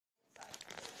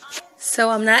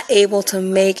So I'm not able to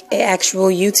make an actual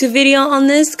YouTube video on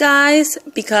this, guys,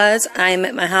 because I'm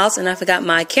at my house and I forgot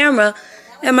my camera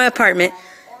at my apartment.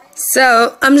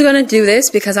 So I'm just going to do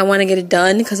this because I want to get it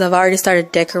done because I've already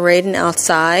started decorating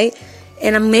outside.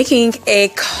 And I'm making a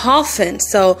coffin.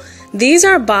 So these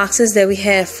are boxes that we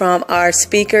have from our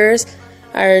speakers,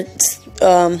 our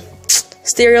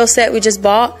stereo set we just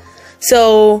bought.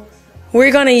 So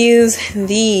we're going to use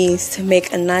these to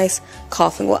make a nice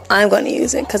coffin. Well, I'm going to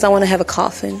use it because I want to have a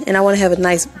coffin. And I want to have a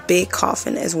nice big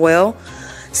coffin as well.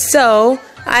 So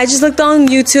I just looked on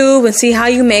YouTube and see how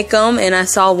you make them. And I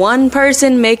saw one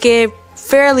person make it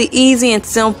fairly easy and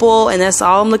simple. And that's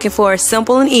all I'm looking for,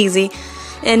 simple and easy.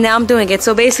 And now I'm doing it.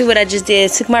 So basically what I just did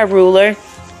is took my ruler.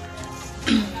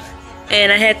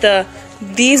 And I had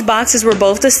these boxes were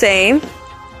both the same.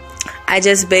 I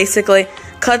just basically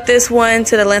cut this one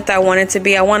to the length I want it to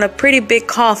be. I want a pretty big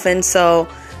coffin, so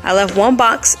I left one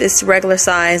box, it's regular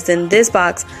size, then this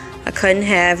box I cut in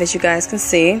half, as you guys can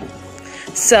see.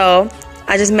 So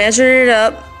I just measured it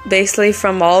up basically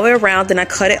from all the way around, then I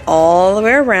cut it all the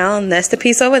way around. That's the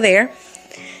piece over there.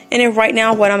 And then right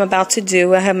now what I'm about to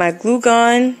do, I have my glue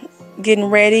gun getting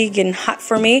ready, getting hot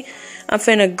for me. I'm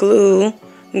finna glue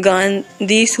gun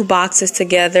these two boxes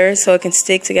together so it can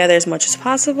stick together as much as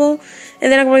possible.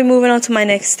 And then I'm going to be moving on to my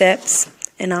next steps,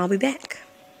 and I'll be back.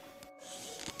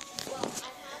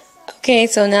 Okay,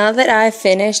 so now that I've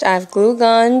finished, I've glue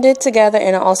gunned it together,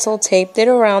 and I also taped it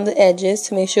around the edges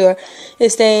to make sure it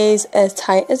stays as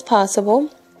tight as possible.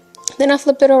 Then I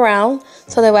flip it around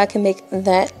so that way I can make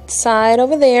that side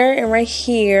over there, and right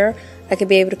here I can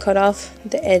be able to cut off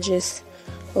the edges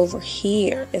over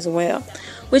here as well,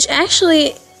 which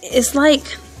actually is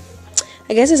like,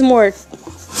 I guess it's more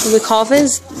with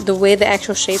coffins, the way the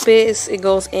actual shape is, it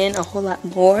goes in a whole lot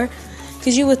more,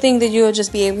 because you would think that you would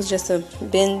just be able just to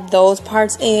bend those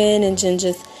parts in and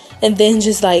then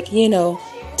just like, you know,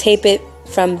 tape it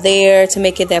from there to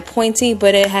make it that pointy,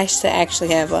 but it has to actually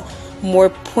have a more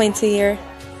pointier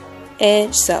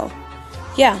edge. So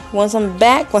yeah, once I'm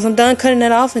done cutting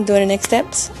it off and doing the next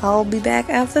steps, I'll be back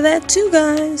after that too,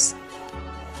 guys.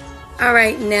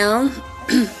 Alright, now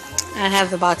I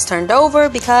have the box turned over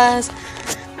because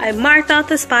I marked out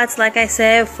the spots, like I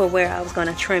said, for where I was going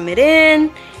to trim it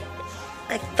in,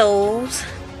 like those.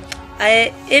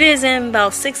 It is in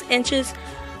about 6 inches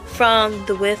from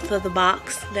the width of the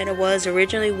box that it was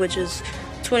originally, which is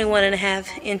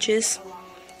 21.5 inches.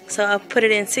 So I'll put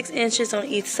it in 6 inches on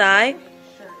each side.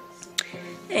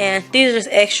 And these are just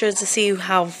extras to see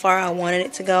how far I wanted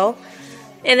it to go.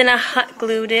 And then I hot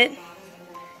glued it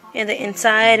in the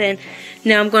inside. And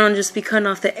now I'm going to just be cutting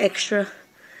off the extra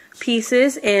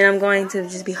pieces. And I'm going to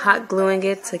just be hot gluing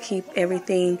it to keep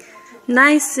everything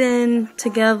nice and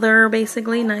together,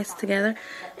 basically. Nice together.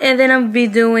 And then I'll be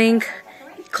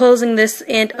closing this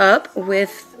end up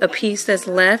with a piece that's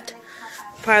left.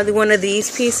 Probably one of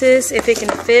these pieces, if it can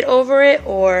fit over it,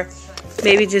 or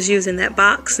maybe just using that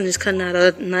box and just cutting out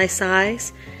a nice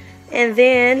size. And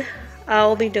then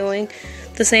I'll be doing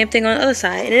the same thing on the other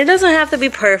side. And it doesn't have to be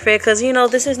perfect, because you know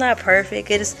this is not perfect.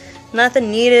 It is not the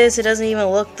neatest. It doesn't even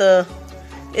look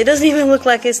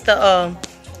like it's the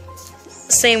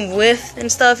same width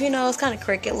and stuff. You know, it's kind of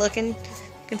crooked looking, you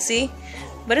can see.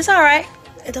 But it's alright.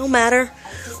 It don't matter.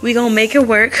 We gonna make it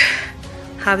work.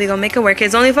 How we gonna make it work?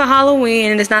 It's only for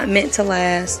Halloween, and it's not meant to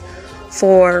last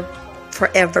for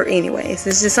forever anyways.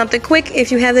 It's just something quick.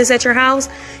 If you have this at your house,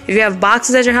 if you have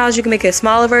boxes at your house, you can make it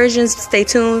smaller versions. Stay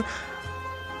tuned.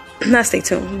 Not stay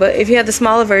tuned, but if you have the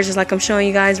smaller versions like I'm showing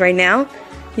you guys right now,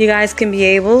 you guys can be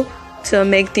able to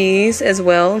make these as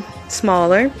well,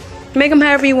 smaller. Make them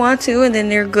however you want to, and then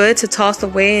they're good to toss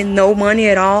away and no money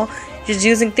at all. Just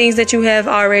using things that you have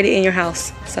already in your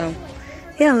house. So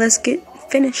yeah, let's get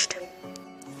finished.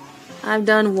 I've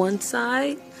done one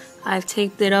side. I've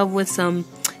taped it up with some,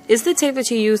 it's the tape that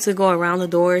you use to go around the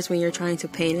doors when you're trying to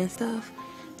paint and stuff.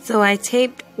 So I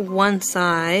taped one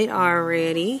side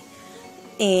already,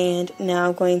 and now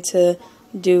I'm going to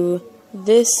do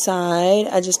this side.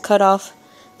 I just cut off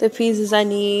the pieces I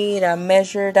need. I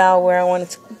measured out where I want it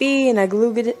to be, and I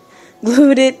glued it,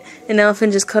 and now I'm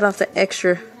finna just cut off the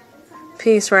extra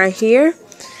piece right here.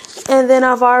 And then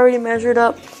I've already measured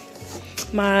up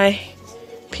my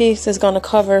piece that's going to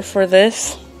cover for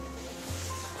this.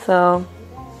 So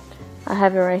I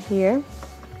have it right here.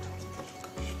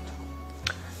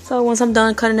 So once I'm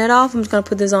done cutting it off, I'm just going to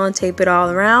put this on, tape it all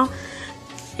around,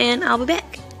 and I'll be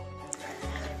back.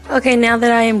 Okay, now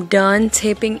that I am done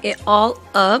taping it all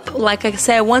up, like I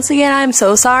said, once again, I'm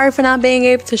so sorry for not being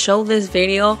able to show this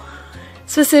video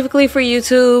specifically for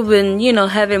YouTube and, you know,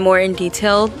 have it more in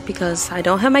detail because I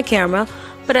don't have my camera.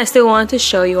 but I still wanted to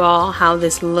show you all how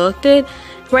this looked.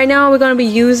 Right now we're going to be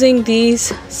using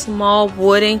these small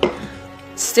wooden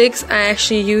sticks. I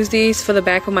actually use these for the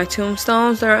back of my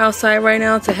tombstones that are outside right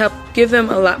now to help give them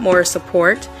a lot more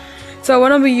support. So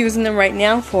what I'll be using them right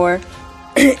now for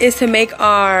is to make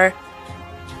our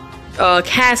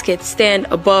casket stand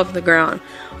above the ground.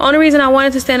 Only reason I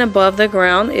wanted to stand above the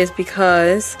ground is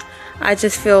because I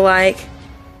just feel like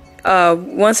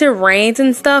once it rains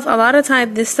and stuff, a lot of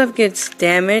times this stuff gets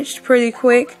damaged pretty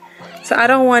quick. So I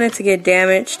don't want it to get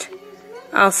damaged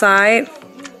outside.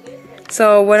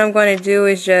 So what I'm going to do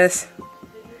is just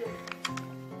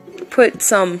put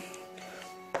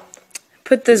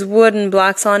this wooden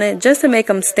blocks on it just to make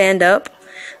them stand up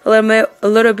a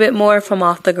little bit more from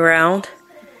off the ground,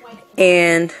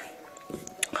 and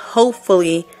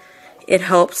hopefully it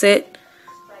helps it.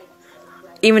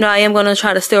 Even though I am going to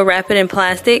try to still wrap it in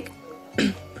plastic,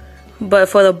 but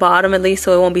for the bottom at least,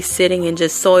 so it won't be sitting in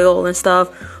just soil and stuff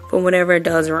for whenever it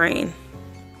does rain.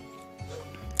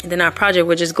 And then our project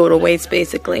would just go to waste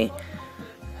basically.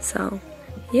 So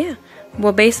yeah,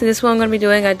 well basically this is what I'm going to be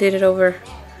doing. I did it over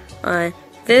on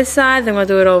this side, then I'm going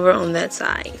to do it over on that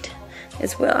side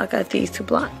as well. I got these 2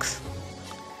 blocks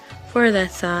for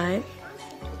that side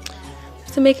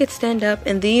just to make it stand up,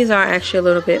 and these are actually a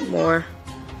little bit more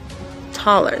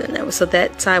taller than that, so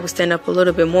that side would stand up a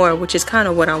little bit more, which is kind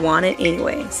of what I wanted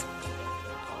anyways.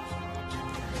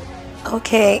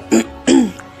 Okay.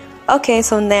 Okay,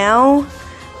 so now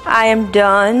I am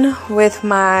done with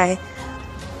my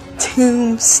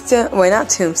tombstone. Well, not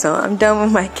tombstone. I'm done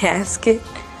with my casket.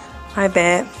 My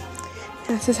bad.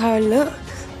 This is how it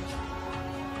looks.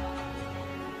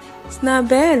 It's not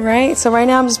bad, right? So right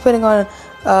now I'm just putting on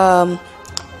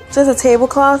just a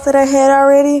tablecloth that I had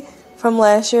already from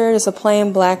last year. It's a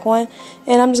plain black one,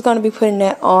 and I'm just going to be putting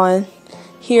that on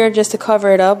here just to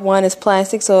cover it up. One is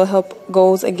plastic, so it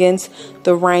goes against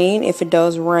the rain if it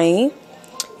does rain,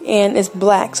 and it's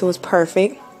black, so it's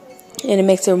perfect, and it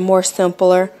makes it more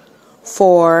simpler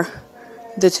for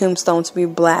the tombstone to be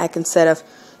black instead of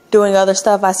doing other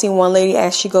stuff. I seen one lady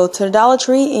actually go to the Dollar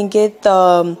Tree and get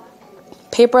the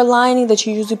paper lining that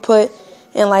you usually put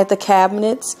in like the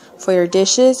cabinets for your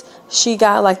dishes. She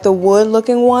got like the wood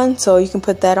looking one, so you can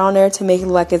put that on there to make it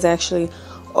look like it's actually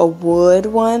a wood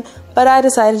one. But I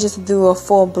decided just to do a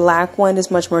full black one.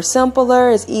 It's much more simpler,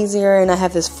 it's easier, and I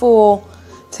have this full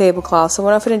tablecloth. So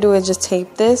what I'm going to do is just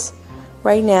tape this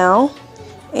right now,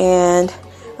 and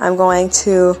I'm going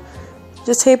to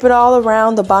just tape it all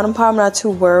around. The bottom part I'm not too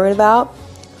worried about.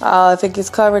 If it gets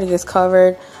covered, it gets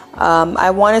covered.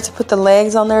 I wanted to put the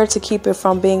legs on there to keep it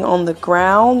from being on the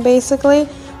ground basically,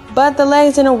 but the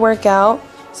legs didn't work out,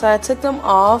 so I took them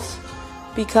off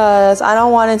because I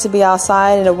don't want it to be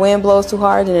outside and the wind blows too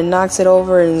hard and it knocks it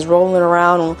over and is rolling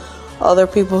around on other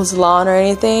people's lawn or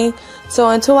anything. So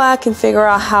until I can figure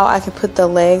out how I can put the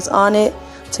legs on it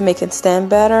to make it stand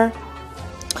better,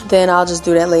 then I'll just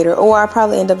do that later. Or I'll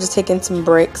probably end up just taking some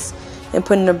bricks and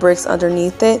putting the bricks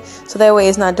underneath it, so that way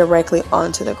it's not directly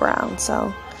onto the ground.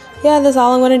 So yeah, that's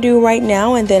all I'm going to do right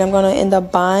now, and then I'm going to end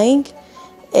up buying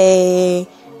a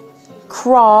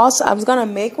cross. I was going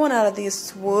to make one out of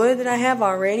this wood that I have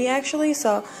already actually,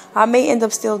 so I may end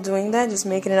up still doing that, just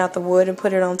making it out the wood and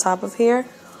put it on top of here.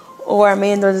 Or I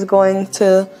may end up just going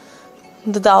to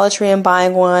the Dollar Tree and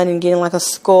buying one and getting like a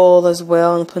skull as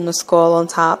well and putting the skull on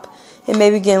top, and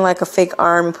maybe getting like a fake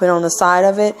arm and put it on the side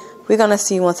of it. We're going to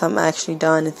see once I'm actually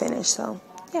done and finished. So